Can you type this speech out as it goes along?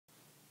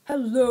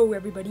Hello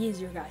everybody, it's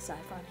your guy Syfy.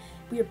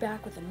 We are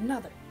back with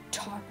another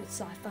Talk with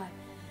Syfy.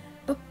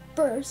 But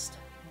first,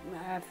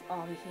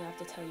 obviously have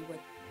to tell you what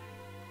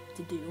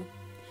to do.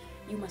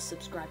 You must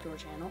subscribe to our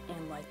channel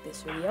and like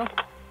this video.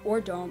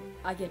 Or don't,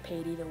 I get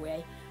paid either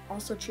way.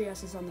 Also,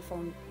 Treehouse is on the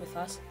phone with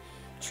us.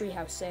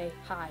 Treehouse, say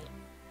hi.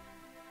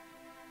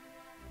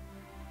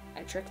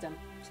 I tricked him,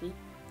 see?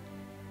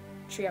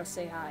 Treehouse,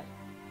 say hi.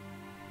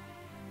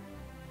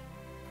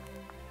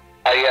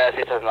 Are you gonna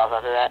say something else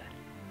after that?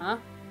 Huh?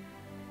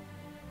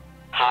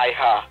 Hi,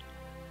 huh?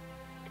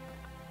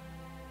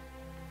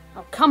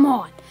 Oh, come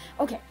on!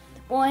 Okay,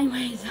 well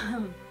anyways,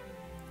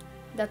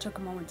 that took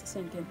a moment to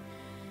sink in.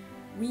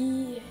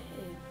 We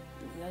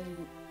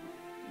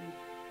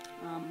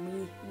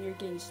are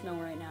getting snow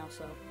right now,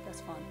 so that's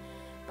fun.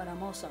 But I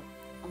want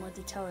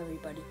to tell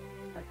everybody,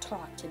 our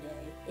talk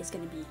today is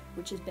going to be,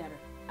 which is better,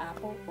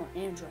 Apple or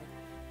Android?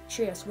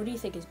 Trias, what do you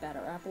think is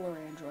better, Apple or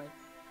Android?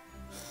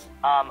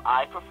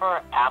 I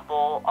prefer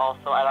Apple.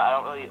 Also, I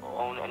don't really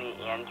own any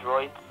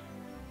Androids.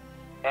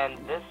 And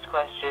this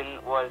question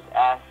was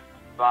asked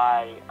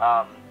by,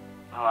 hold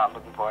on, I'm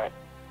looking for it,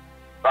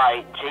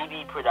 by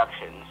JB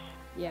Productions.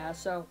 Yeah,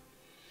 so,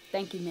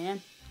 thank you,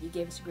 man. You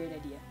gave us a great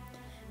idea.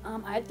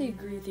 I have to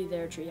agree with you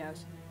there,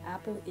 Treehouse.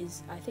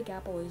 I think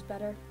Apple is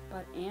better,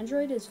 but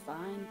Android is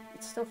fine.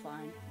 It's still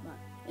fine, but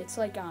it's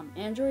like,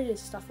 Android is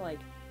stuff like,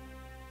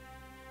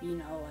 you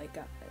know, like,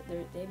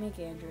 they make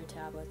Android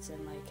tablets,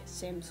 and, like,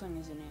 Samsung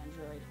is an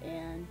Android,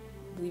 and,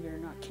 believe it or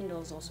not, Kindle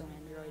is also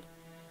Android.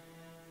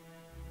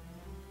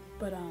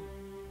 But,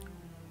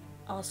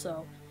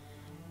 also,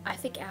 I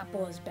think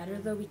Apple is better,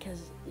 though,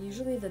 because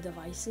usually the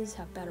devices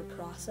have better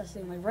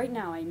processing. Like, right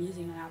now, I'm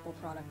using an Apple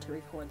product to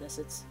record this.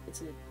 It's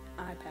an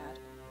iPad.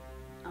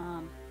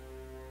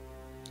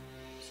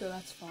 So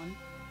that's fun.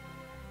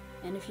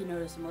 And if you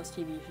notice, most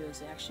TV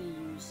shows,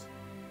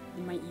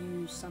 they might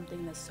use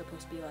something that's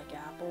supposed to be like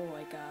Apple,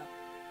 like,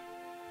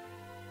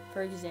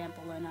 for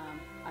example, in,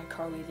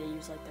 iCarly, they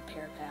use, like, the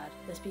pear pad.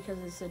 That's because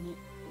it's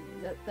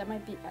that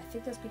might be, I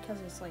think that's because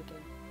it's, like,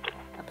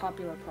 a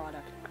popular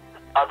product.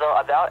 Although,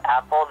 about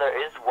Apple, there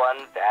is one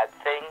bad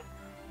thing.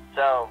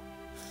 So,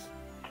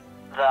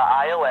 the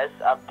iOS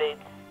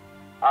updates,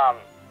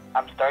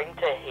 I'm starting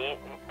to hate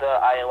the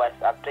iOS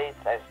updates.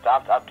 I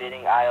stopped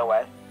updating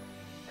iOS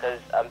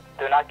because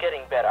they're not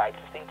getting better. I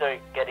just think they're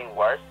getting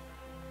worse.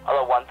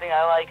 Although one thing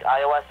I like,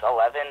 iOS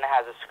 11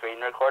 has a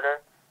screen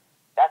recorder.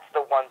 That's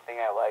the one thing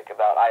I like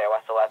about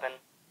iOS 11.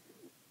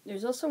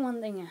 There's also one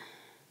thing,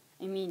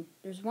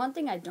 there's one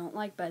thing I don't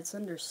like, but it's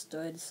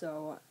understood,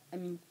 so, I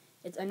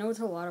know it's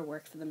a lot of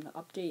work for them to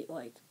update,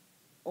 like,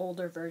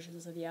 older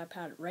versions of the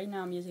iPad. Right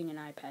now I'm using an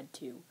iPad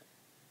 2.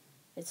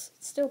 It's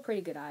still a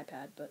pretty good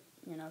iPad, but,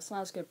 you know, it's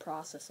not as good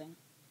processing.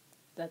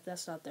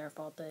 That's not their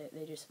fault.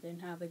 They just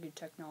didn't have the good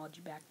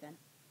technology back then.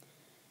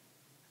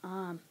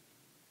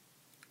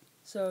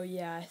 So,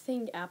 yeah, I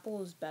think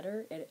Apple is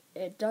better.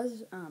 It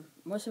does,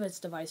 most of its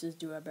devices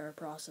do have better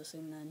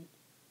processing than,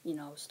 you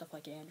know, stuff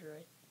like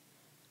Android.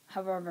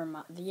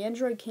 However, the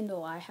Android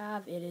Kindle I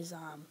have, it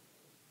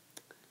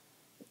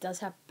does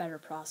have better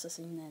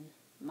processing than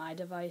my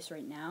device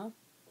right now.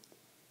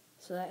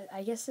 So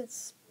I guess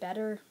it's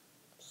better.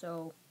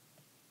 So,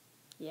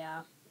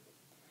 yeah.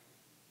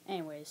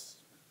 Anyways,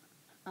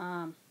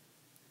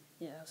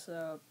 yeah,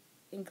 so,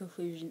 in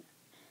conclusion,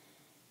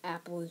 I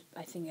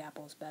think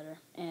Apple's better.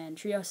 And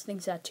Treehouse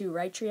thinks that too,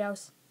 right,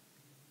 Treehouse?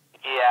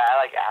 Yeah, I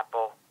like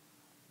Apple.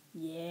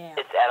 Yeah.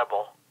 It's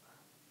edible.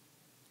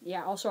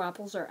 Yeah, also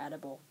apples are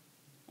edible.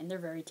 And they're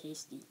very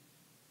tasty.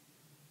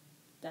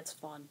 That's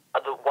fun.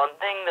 The one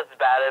thing that's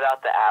bad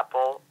about the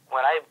Apple,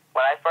 when I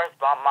first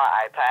bought my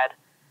iPad,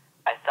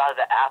 I saw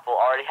the Apple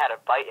already had a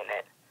bite in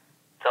it.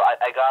 So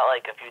I got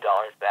like a few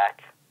dollars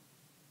back.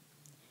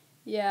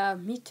 Yeah,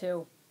 me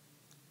too.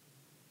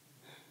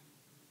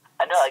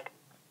 I know, like,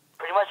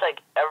 pretty much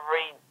like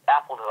every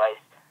Apple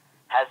device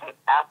has an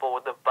apple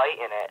with a bite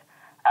in it.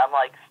 I'm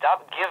like,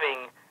 stop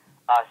giving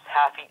us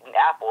half-eaten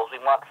apples. We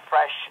want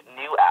fresh,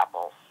 new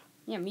apples.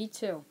 Yeah, me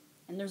too.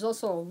 And there's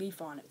also a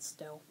leaf on it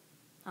still.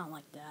 I don't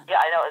like that. Yeah,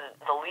 I know.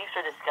 The leaves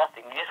are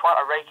disgusting. You just want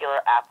a regular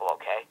apple,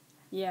 okay?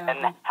 Yeah. And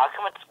how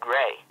come it's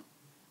gray?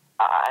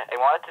 I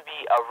want it to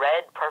be a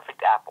red,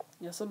 perfect apple.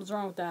 Yeah, something's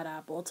wrong with that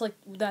apple. It's like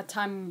that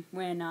time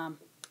when I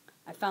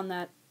found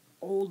that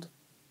old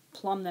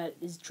plum that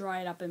is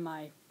dried up in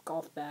my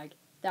golf bag.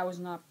 That was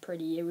not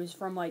pretty. It was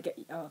from like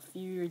a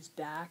few years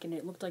back, and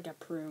it looked like a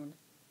prune.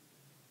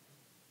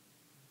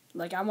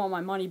 Like, I want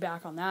my money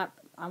back on that.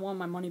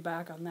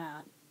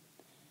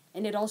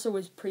 And it also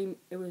was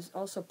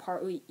also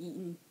partly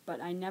eaten,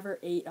 but I never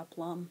ate a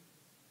plum.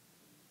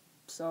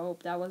 So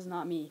that was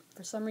not me.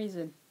 For some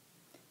reason,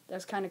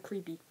 that's kind of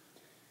creepy.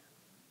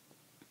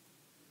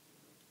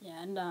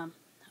 Yeah, and I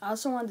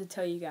also wanted to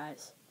tell you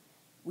guys,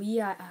 I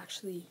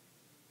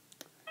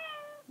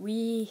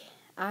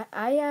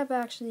have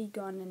actually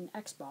gotten an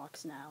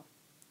Xbox now.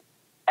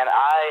 And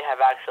I have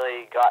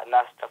actually gotten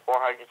us to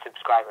 400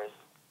 subscribers.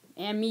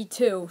 And me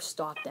too.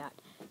 Stop that.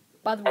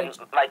 By the way, and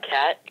my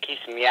cat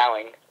keeps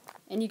meowing.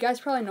 And you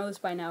guys probably know this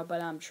by now,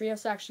 but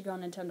Treehouse actually got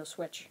a Nintendo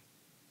Switch,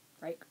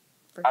 right?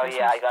 For Oh Christmas.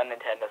 yeah, I got a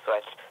Nintendo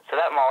Switch. So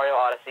that Mario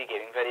Odyssey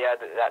gaming video,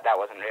 that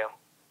wasn't real.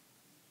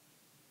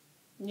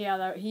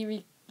 Yeah,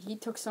 he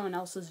took someone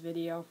else's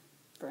video,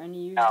 and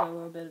he used a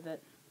little bit of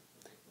it.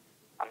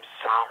 I'm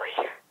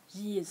sorry.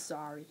 He is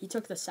sorry. He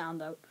took the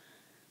sound out.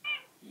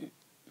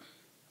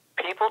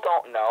 People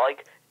don't know,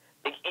 like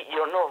you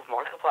don't know if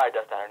Markiplier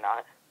does that or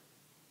not.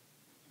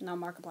 No,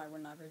 Markiplier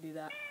would never do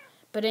that.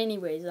 But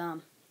anyways,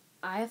 I'm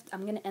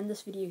gonna end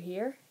this video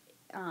here.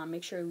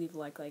 Make sure you leave a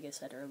like I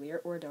said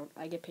earlier, or don't.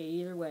 I get paid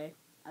either way,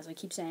 as I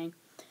keep saying.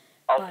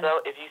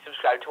 Also, if you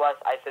subscribe to us,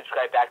 I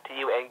subscribe back to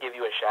you and give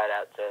you a shout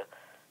out. So,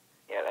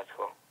 yeah, that's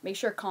cool. Make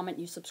sure to comment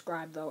you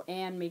subscribe though,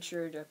 and make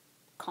sure to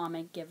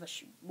comment.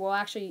 Well,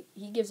 actually,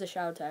 he gives a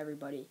shout out to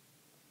everybody.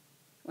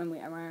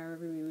 Whenever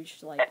we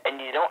reach like. And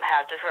you don't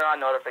have to turn on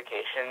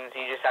notifications.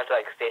 You just have to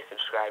stay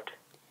subscribed.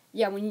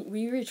 Yeah, when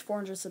we reach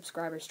 400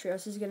 subscribers,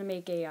 Treehouse is gonna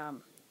make a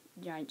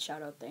giant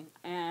shout out thing,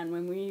 and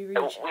when we reach.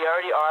 We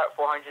already are at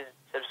 400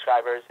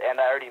 subscribers, and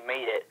I already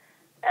made it,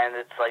 and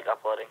it's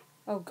uploading.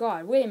 Oh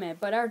God! Wait a minute,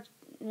 but our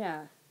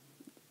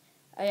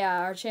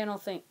channel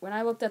thing. When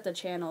I looked at the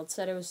channel, it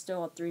said it was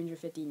still at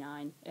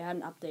 359. It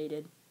hadn't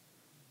updated.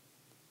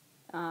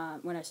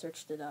 When I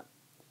searched it up.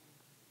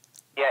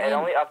 Yeah, it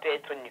only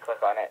updates when you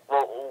click on it.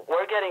 Well,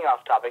 we're getting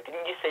off topic.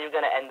 Didn't you say you're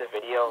gonna end the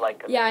video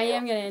Yeah, I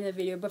am gonna end the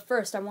video, but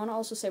first I want to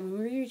also say when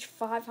we reach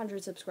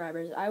 500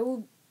 subscribers, I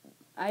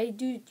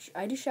do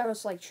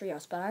shoutouts like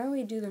Treehouse, but I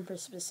only do them for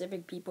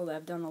specific people that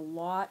have done a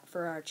lot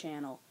for our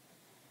channel.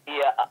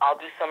 Yeah, I'll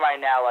do some right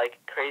now, like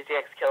Crazy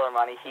X Killer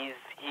Money. He's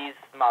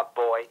my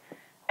boy,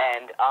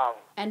 and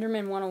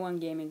Enderman 101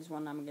 Gaming is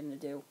one I'm gonna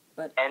do,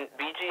 and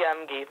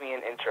BGM gave me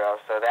an intro,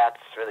 so that's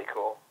really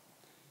cool.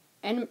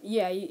 And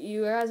yeah,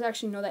 you guys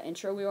actually know that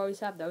intro we always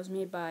have. That was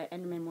made by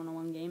Enderman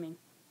 101 Gaming.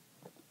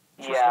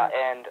 Yeah,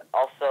 and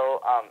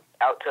also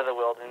Out to the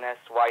Wilderness,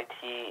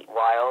 YT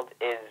Wild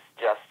is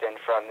Justin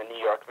from the New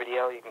York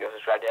video. You can go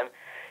subscribe to him.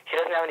 He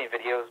doesn't have any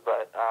videos,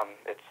 but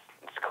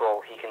it's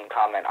cool. He can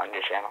comment on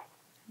your channel.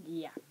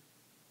 Yeah.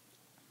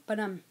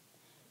 But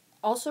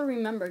also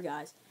remember,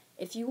 guys,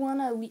 if you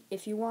wanna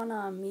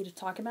me to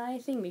talk about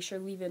anything, make sure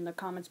to leave it in the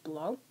comments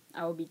below.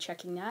 I will be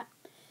checking that.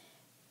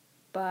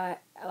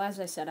 But as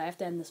I said, I have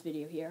to end this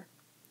video here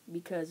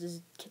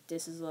because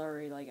this is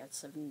already at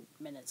 7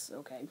 minutes.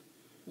 Okay.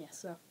 Yeah,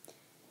 so,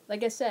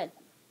 like I said,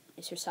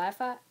 it's your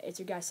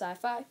guy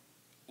Syfy,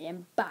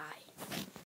 and bye.